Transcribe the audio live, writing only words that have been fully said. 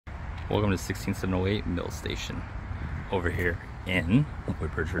Welcome to 16708 Mill Station over here in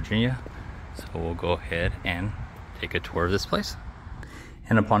Woodbridge, Virginia. So we'll go ahead and take a tour of this place.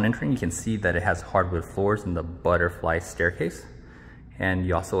 And upon entering, you can see that it has hardwood floors and the butterfly staircase. And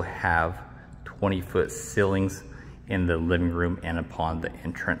you also have 20-foot ceilings in the living room and upon the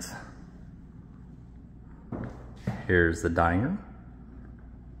entrance. Here's the dining room.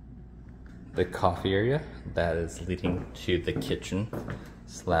 The coffee area that is leading to the kitchen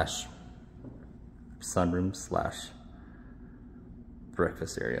slash sunroom slash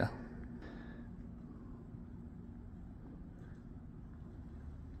breakfast area.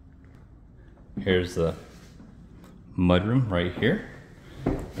 Here's the mudroom right here.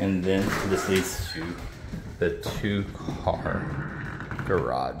 And then this leads to the 2-car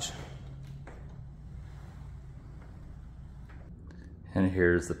garage. And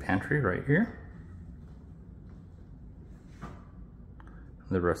here's the pantry right here.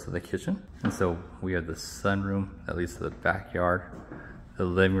 The rest of the kitchen. And so we have the sunroom that leads to the backyard. The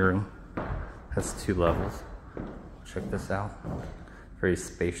living room has 2 levels. Check this out. Very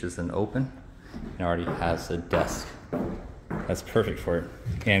spacious and open. It already has a desk. That's perfect for it.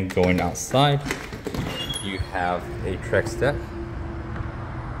 And going outside, you have a trek step.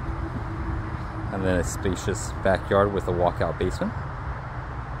 And then a spacious backyard with a walkout basement.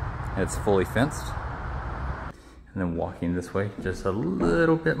 And it's fully fenced. And then walking this way just a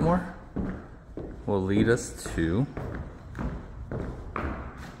little bit more will lead us to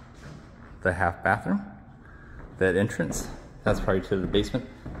the half bathroom. That entrance, that's probably to the basement.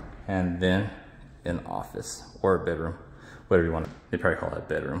 And then an office or a bedroom, whatever you want. They probably call it a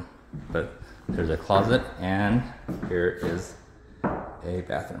bedroom. But there's a closet and here is a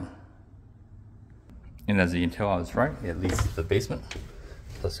bathroom. And as you can tell, I was right, it leads to the basement.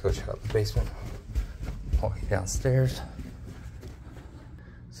 Let's go check out the basement. Walking downstairs.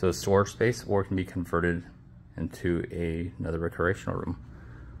 So storage space, or it can be converted into another recreational room.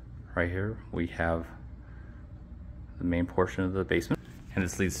 Right here we have the main portion of the basement, and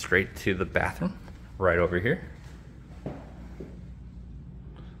this leads straight to the bathroom right over here.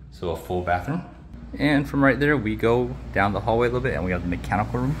 So a full bathroom. And from right there we go down the hallway a little bit and we have the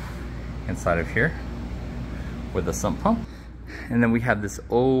mechanical room inside of here with a sump pump. And then we have this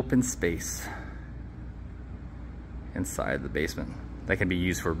open space inside the basement that can be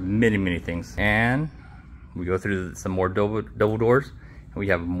used for many things. And we go through some more double doors and we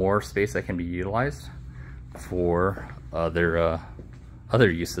have more space that can be utilized for other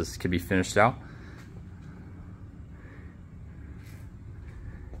uses. Can be finished out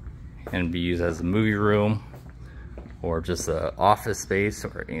and be used as a movie room or just an office space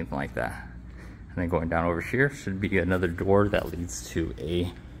or anything like that. And then going down over here should be another door that leads to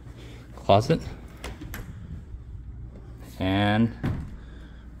a closet. And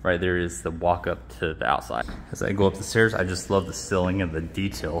right there is the walk up to the outside. As I go up the stairs, I just love the ceiling and the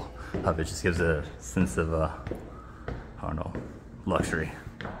detail of it. Just gives a sense of, I don't know, luxury.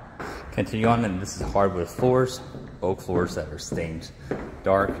 Continue on, and this is hardwood floors, oak floors that are stained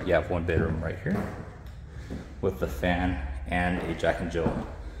dark. You have 1 bedroom right here with the fan and a Jack and Jill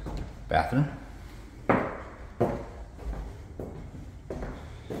bathroom.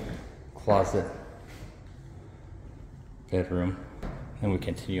 Closet. Bedroom, and we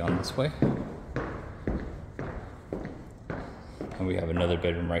continue on this way and we have another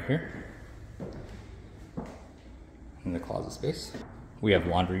bedroom right here in the closet space. We have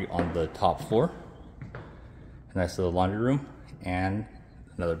laundry on the top floor, a nice little laundry room and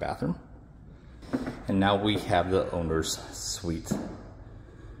another bathroom. And now we have the owner's suite.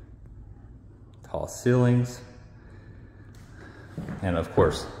 Tall ceilings, and of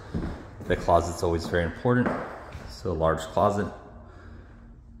course the closet's always very important. So a large closet,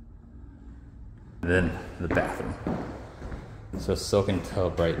 then the bathroom. So soaking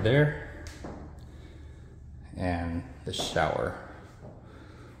tub right there, and the shower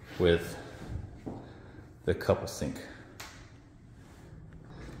with the couple sink.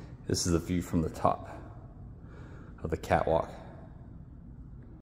 This is the view from the top of the catwalk.